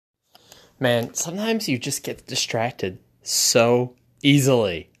Man, sometimes you just get distracted so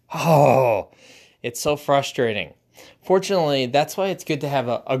easily. Oh, it's so frustrating. Fortunately, that's why it's good to have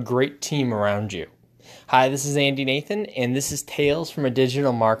a great team around you. Hi, this is Andy Nathan, and this is Tales from a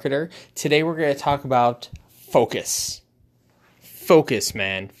Digital Marketer. Today we're going to talk about focus. Focus,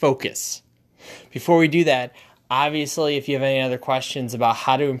 man. Focus. Before we do that, obviously, if you have any other questions about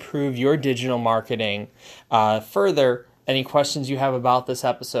how to improve your digital marketing further, any questions you have about this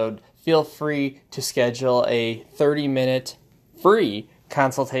episode, feel free to schedule a 30-minute free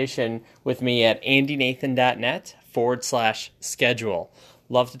consultation with me at andynathan.net/schedule.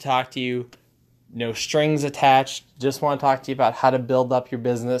 Love to talk to you. No strings attached. Just want to talk to you about how to build up your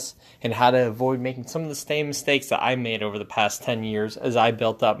business and how to avoid making some of the same mistakes that I made over the past 10 years as I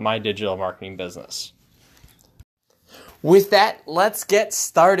built up my digital marketing business. With that, let's get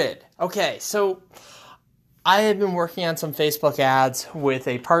started. Okay, so I have been working on some Facebook ads with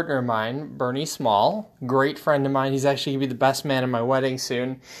a partner of mine, Bernie Small, great friend of mine. He's actually going to be the best man at my wedding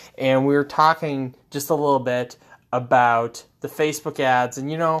soon. And we were talking just a little bit about the Facebook ads. And,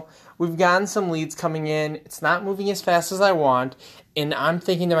 we've gotten some leads coming in. It's not moving as fast as I want. And I'm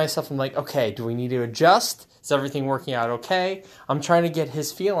thinking to myself, I'm like, okay, do we need to adjust? Is everything working out okay? I'm trying to get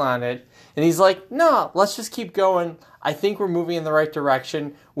his feel on it. And he's like, no, let's just keep going. I think we're moving in the right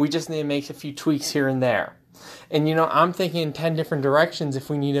direction. We just need to make a few tweaks here and there. And, I'm thinking in 10 different directions. If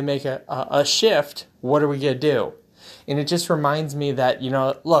we need to make a shift, what are we going to do? And it just reminds me that,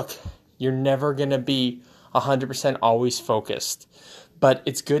 look, you're never going to be 100% always focused. But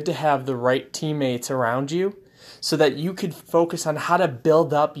it's good to have the right teammates around you so that you could focus on how to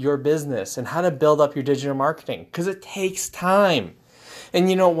build up your business and how to build up your digital marketing, because it takes time. And,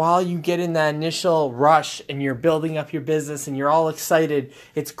 while you get in that initial rush and you're building up your business and you're all excited,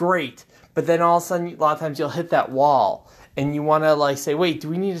 it's great. But then all of a sudden, a lot of times you'll hit that wall and you want to say, wait, do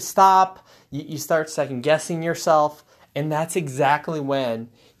we need to stop? You start second guessing yourself. And that's exactly when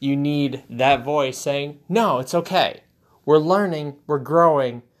you need that voice saying, no, it's okay. We're learning, we're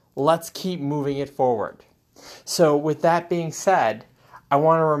growing. Let's keep moving it forward. So with that being said, I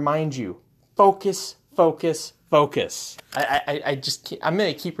want to remind you, focus, focus, focus. I'm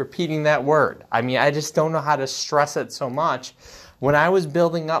going to keep repeating that word. I just don't know how to stress it so much. When I was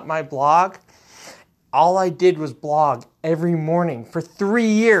building up my blog, all I did was blog every morning for 3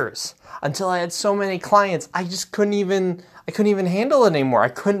 years until I had so many clients. I couldn't even handle it anymore. I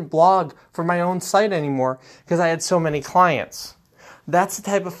couldn't blog for my own site anymore because I had so many clients. That's the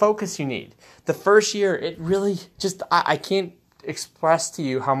type of focus you need. The first year, it really I can't express to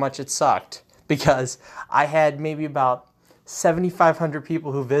you how much it sucked, because I had maybe about 7,500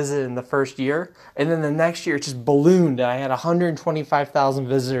 people who visited in the first year, and then the next year it just ballooned and I had 125,000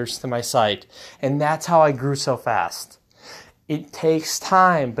 visitors to my site, and that's how I grew so fast. It takes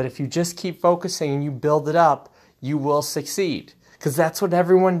time, but if you just keep focusing and you build it up, you will succeed, because that's what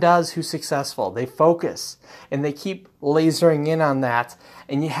everyone does who's successful. They focus and they keep lasering in on that,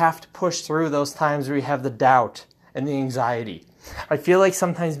 and you have to push through those times where you have the doubt and the anxiety. I feel like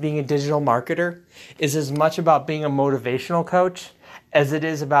sometimes being a digital marketer is as much about being a motivational coach as it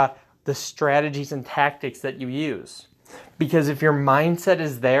is about the strategies and tactics that you use. Because if your mindset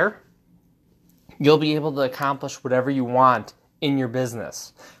is there, you'll be able to accomplish whatever you want in your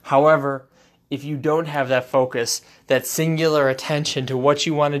business. However, if you don't have that focus, that singular attention to what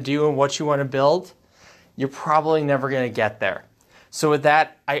you want to do and what you want to build, you're probably never going to get there. So with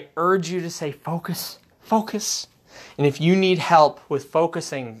that, I urge you to say focus, focus. And if you need help with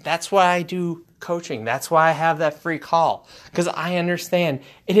focusing, that's why I do coaching. That's why I have that free call, because I understand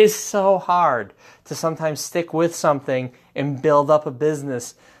it is so hard to sometimes stick with something and build up a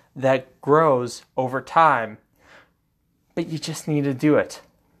business that grows over time. But you just need to do it.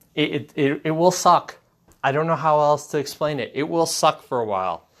 It will suck. I don't know how else to explain it. It will suck for a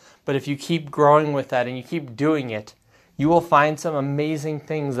while. But if you keep growing with that and you keep doing it, you will find some amazing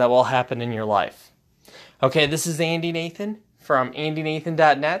things that will happen in your life. Okay, this is Andy Nathan from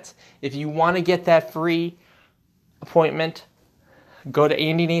andynathan.net. If you want to get that free appointment, go to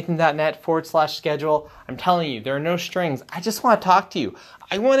andynathan.net/schedule. I'm telling you, there are no strings. I just want to talk to you.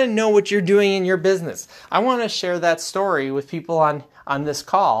 I want to know what you're doing in your business. I want to share that story with people on this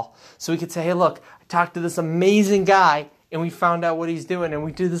call so we could say, hey, look, I talked to this amazing guy and we found out what he's doing, and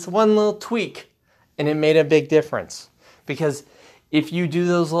we do this one little tweak and it made a big difference. Because if you do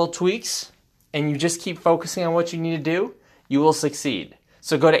those little tweaks and you just keep focusing on what you need to do, you will succeed.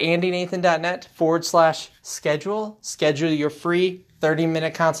 So go to andynathan.net/schedule. Schedule your free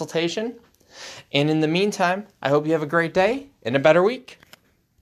 30-minute consultation. And in the meantime, I hope you have a great day and a better week.